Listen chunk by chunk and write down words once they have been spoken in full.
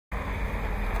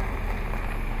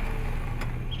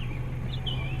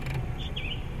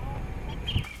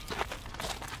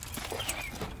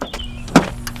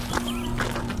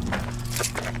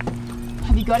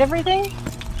got everything?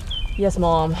 Yes,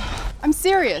 Mom. I'm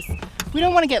serious. We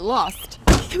don't want to get lost.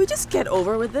 Can we just get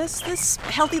over with this? This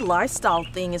healthy lifestyle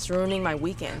thing is ruining my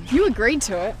weekend. You agreed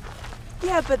to it.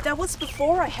 Yeah, but that was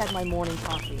before I had my morning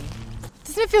coffee.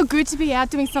 Doesn't it feel good to be out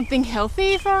doing something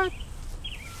healthy for...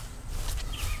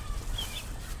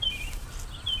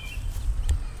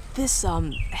 This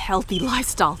healthy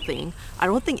lifestyle thing, I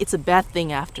don't think it's a bad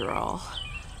thing after all.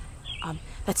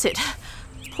 That's it.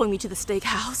 Point me to the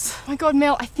steakhouse. Oh my God,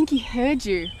 Mel, I think he heard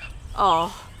you.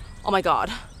 Oh my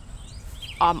God.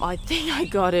 I think I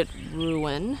got it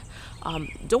ruined.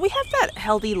 Don't we have that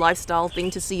healthy lifestyle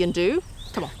thing to see and do?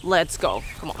 Come on, let's go.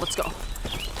 Come on, let's go.